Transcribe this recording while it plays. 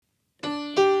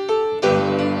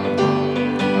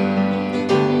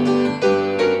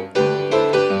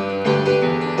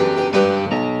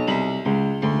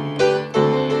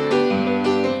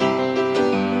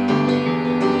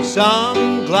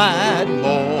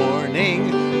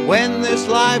When this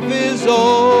life is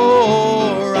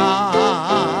o'er,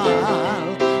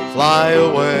 I'll fly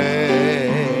away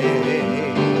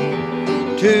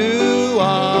to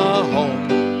a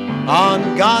home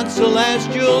on God's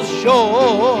celestial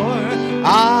shore.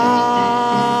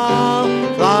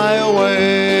 I'll fly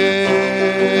away.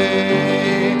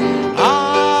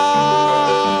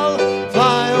 I'll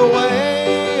fly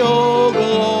away, oh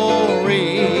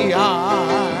glory.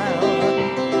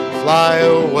 I'll fly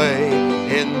away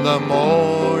in the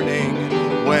morning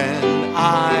when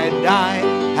I die.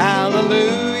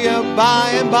 Hallelujah,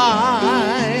 by and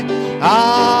by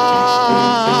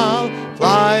I'll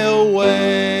fly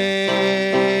away.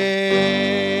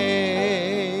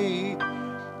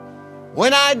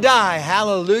 When I die,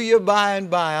 hallelujah, by and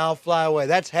by I'll fly away.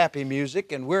 That's happy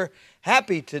music, and we're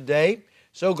happy today.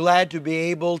 So glad to be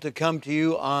able to come to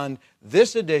you on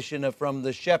this edition of From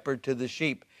the Shepherd to the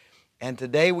Sheep. And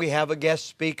today we have a guest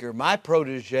speaker, my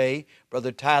protege,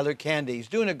 Brother Tyler Candy. He's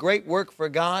doing a great work for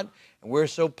God, and we're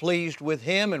so pleased with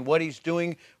him and what he's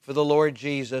doing for the Lord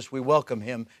Jesus. We welcome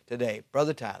him today.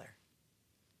 Brother Tyler.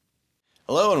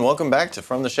 Hello and welcome back to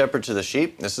From the Shepherd to the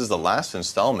Sheep. This is the last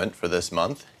installment for this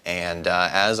month, and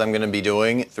as I'm going to be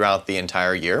doing throughout the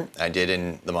entire year, I did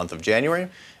in the month of January,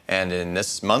 and in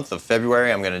this month of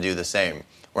February, I'm going to do the same,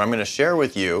 where I'm going to share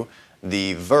with you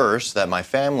the verse that my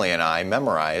family and I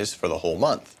memorized for the whole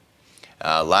month.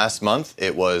 Last month,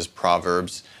 it was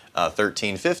Proverbs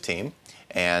 13:15,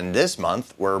 and this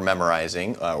month,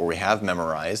 we have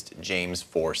memorized James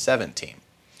 4:17.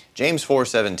 James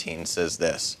 4:17 says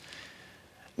this,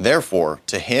 "Therefore,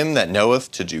 to him that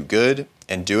knoweth to do good,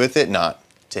 and doeth it not,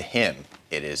 to him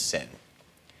it is sin."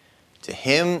 To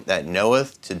him that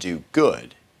knoweth to do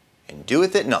good, and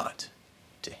doeth it not,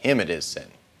 to him it is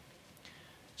sin.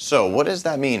 So, what does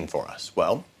that mean for us?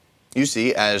 Well, you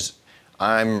see, as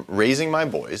I'm raising my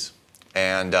boys,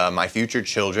 and my future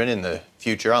children, in the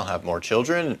future I'll have more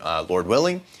children, Lord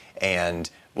willing,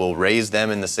 and we'll raise them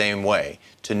in the same way,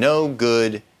 to know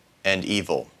good and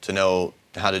evil, to know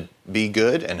how to be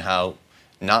good and how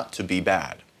not to be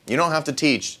bad. You don't have to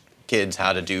teach kids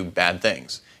how to do bad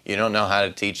things. You don't know how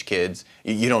to teach kids,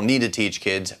 you don't need to teach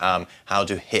kids how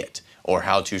to hit, or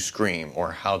how to scream,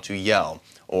 or how to yell,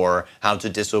 or how to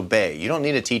disobey. You don't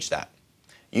need to teach that.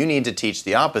 You need to teach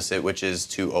the opposite, which is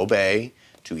to obey,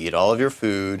 to eat all of your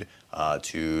food,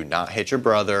 to not hit your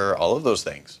brother, all of those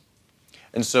things.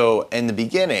 And so in the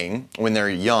beginning, when they're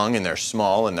young and they're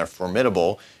small and they're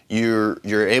formidable, you're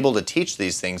able to teach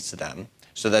these things to them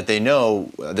so that they know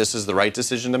this is the right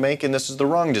decision to make and this is the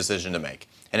wrong decision to make.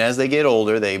 And as they get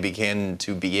older, they begin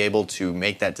to be able to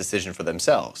make that decision for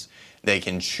themselves. They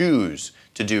can choose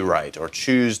to do right or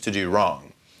choose to do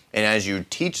wrong. And as you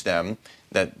teach them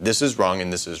that this is wrong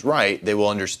and this is right, they will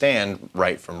understand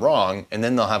right from wrong, and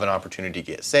then they'll have an opportunity to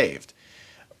get saved.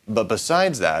 But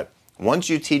besides that, once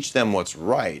you teach them what's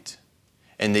right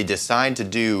and they decide to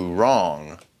do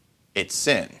wrong, it's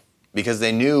sin. Because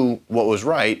they knew what was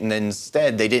right, and then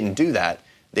instead they didn't do that,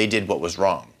 they did what was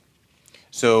wrong.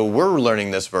 So we're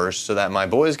learning this verse so that my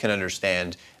boys can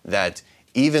understand that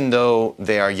even though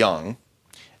they are young,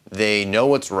 they know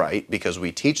what's right because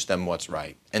we teach them what's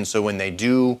right. And so when they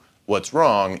do what's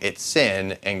wrong, it's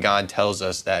sin, and God tells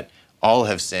us that all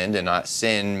have sinned, and not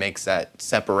sin makes that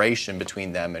separation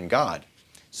between them and God.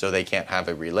 So they can't have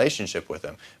a relationship with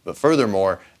Him. But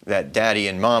furthermore, that daddy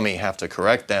and mommy have to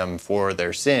correct them for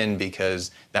their sin because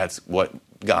that's what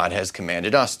God has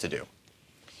commanded us to do.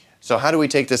 So how do we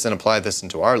take this and apply this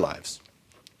into our lives?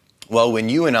 Well, when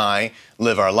you and I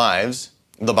live our lives,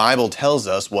 the Bible tells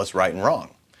us what's right and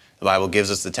wrong. The Bible gives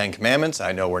us the Ten Commandments.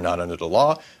 I know we're not under the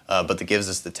law, but it gives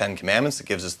us the Ten Commandments. It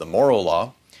gives us the moral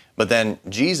law. But then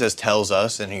Jesus tells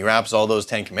us, and He wraps all those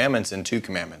Ten Commandments in 2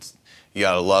 commandments. You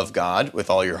got to love God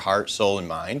with all your heart, soul, and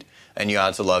mind, and you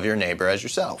got to love your neighbor as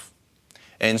yourself.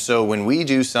 And so when we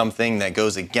do something that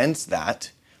goes against that,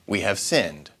 we have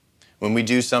sinned. When we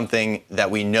do something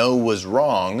that we know was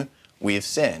wrong, we have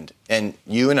sinned. And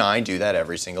you and I do that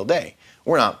every single day.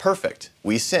 We're not perfect.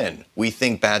 We sin. We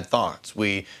think bad thoughts.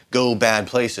 We go bad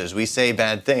places. We say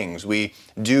bad things. We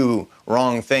do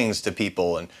wrong things to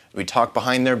people, and we talk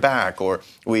behind their back, or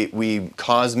we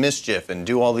cause mischief and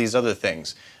do all these other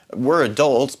things. We're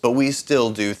adults, but we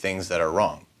still do things that are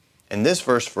wrong. And this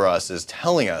verse for us is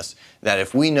telling us that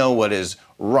if we know what is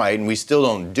right and we still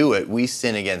don't do it, we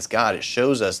sin against God. It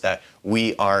shows us that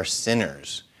we are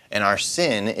sinners. And our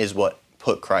sin is what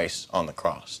put Christ on the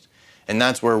cross. And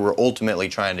that's where we're ultimately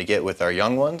trying to get with our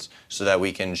young ones, so that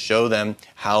we can show them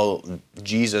how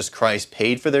Jesus Christ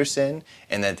paid for their sin,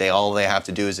 and that all they have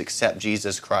to do is accept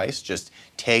Jesus Christ. Just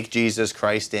take Jesus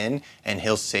Christ in, and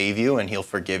He'll save you and He'll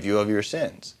forgive you of your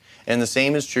sins. And the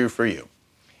same is true for you.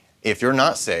 If you're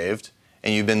not saved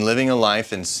and you've been living a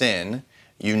life in sin,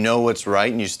 you know what's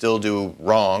right and you still do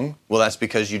wrong, well, that's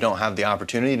because you don't have the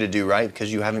opportunity to do right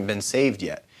because you haven't been saved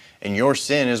yet. And your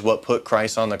sin is what put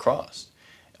Christ on the cross.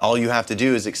 All you have to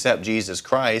do is accept Jesus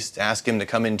Christ, ask Him to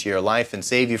come into your life and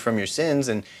save you from your sins,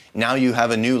 and now you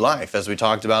have a new life, as we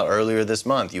talked about earlier this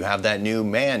month. You have that new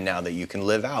man now that you can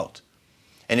live out.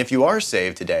 And if you are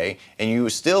saved today and you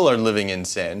still are living in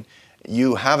sin,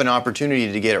 you have an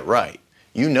opportunity to get it right.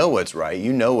 You know what's right,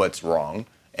 you know what's wrong,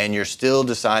 and you're still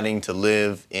deciding to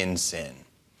live in sin.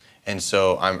 And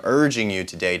so I'm urging you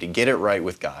today to get it right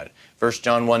with God. 1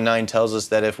 John 1:9 tells us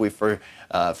that if we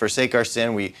forsake our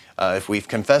sin, if we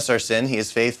confess our sin, He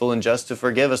is faithful and just to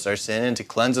forgive us our sin and to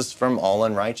cleanse us from all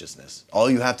unrighteousness.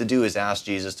 All you have to do is ask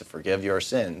Jesus to forgive your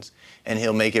sins, and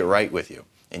He'll make it right with you,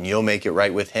 and you'll make it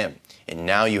right with Him. And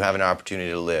now you have an opportunity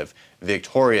to live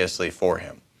victoriously for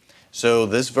Him. So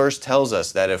this verse tells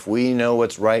us that if we know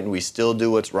what's right and we still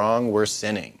do what's wrong, we're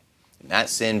sinning. And that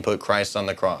sin put Christ on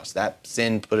the cross. That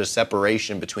sin put a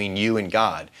separation between you and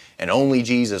God. And only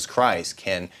Jesus Christ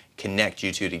can connect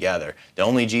you two together.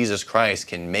 Only Jesus Christ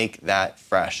can make that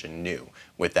fresh and new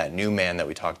with that new man that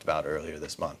we talked about earlier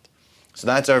this month. So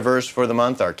that's our verse for the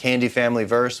month. Our Candy Family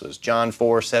verse was John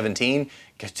 4:17.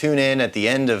 Tune in at the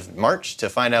end of March to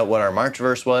find out what our March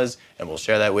verse was, and we'll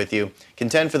share that with you.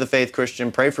 Contend for the faith,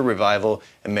 Christian. Pray for revival,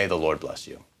 and may the Lord bless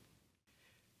you.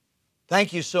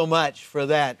 Thank you so much for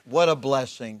that. What a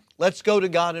blessing. Let's go to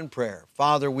God in prayer.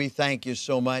 Father, we thank you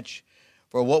so much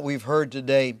for what we've heard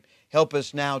today. Help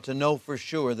us now to know for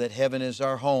sure that heaven is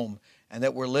our home and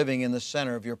that we're living in the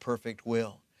center of your perfect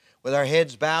will. With our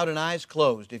heads bowed and eyes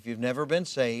closed, if you've never been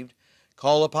saved,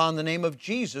 call upon the name of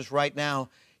Jesus right now.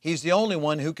 He's the only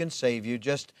one who can save you.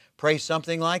 Just pray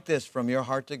something like this from your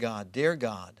heart to God. Dear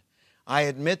God, I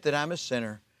admit that I'm a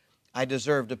sinner. I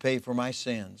deserve to pay for my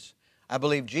sins. I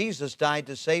believe Jesus died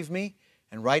to save me,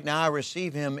 and right now I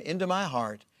receive Him into my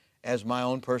heart as my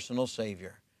own personal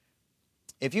Savior.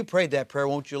 If you prayed that prayer,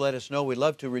 won't you let us know? We'd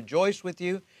love to rejoice with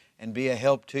you and be a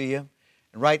help to you.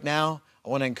 And right now, I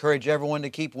want to encourage everyone to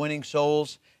keep winning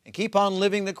souls and keep on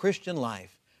living the Christian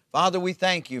life. Father, we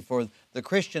thank you for the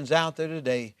Christians out there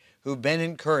today who've been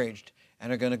encouraged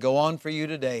and are going to go on for you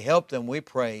today. Help them, we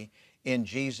pray, in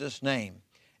Jesus' name.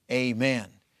 Amen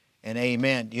and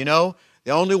amen. You know,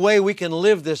 the only way we can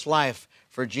live this life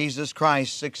for Jesus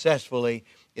Christ successfully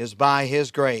is by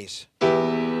His grace.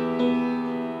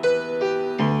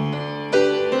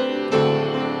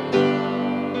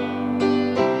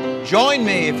 Join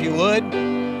me if you would.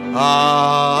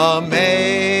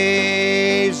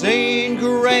 Amazing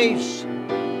grace,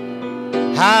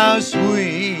 how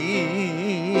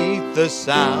sweet the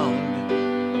sound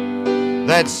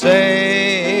that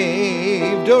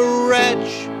saved a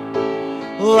wretch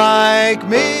like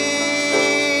me.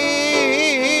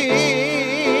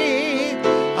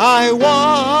 I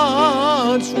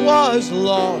once was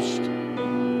lost,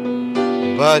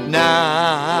 but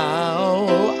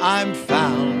now I'm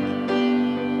found.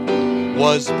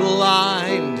 Was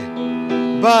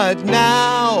blind, but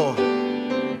now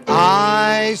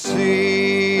I see.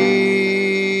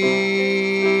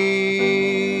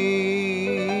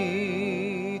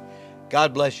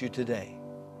 God bless you today.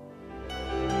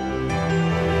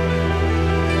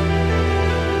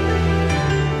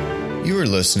 You are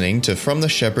listening to From the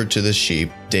Shepherd to the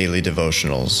Sheep Daily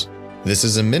Devotionals. This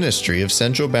is a ministry of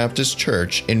Central Baptist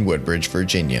Church in Woodbridge,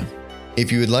 Virginia.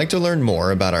 If you would like to learn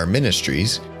more about our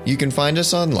ministries, you can find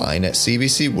us online at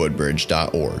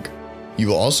cbcwoodbridge.org. You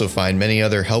will also find many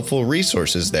other helpful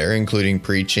resources there, including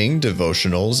preaching,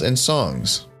 devotionals, and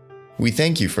songs. We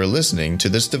thank you for listening to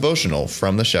this devotional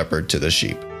From the Shepherd to the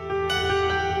Sheep.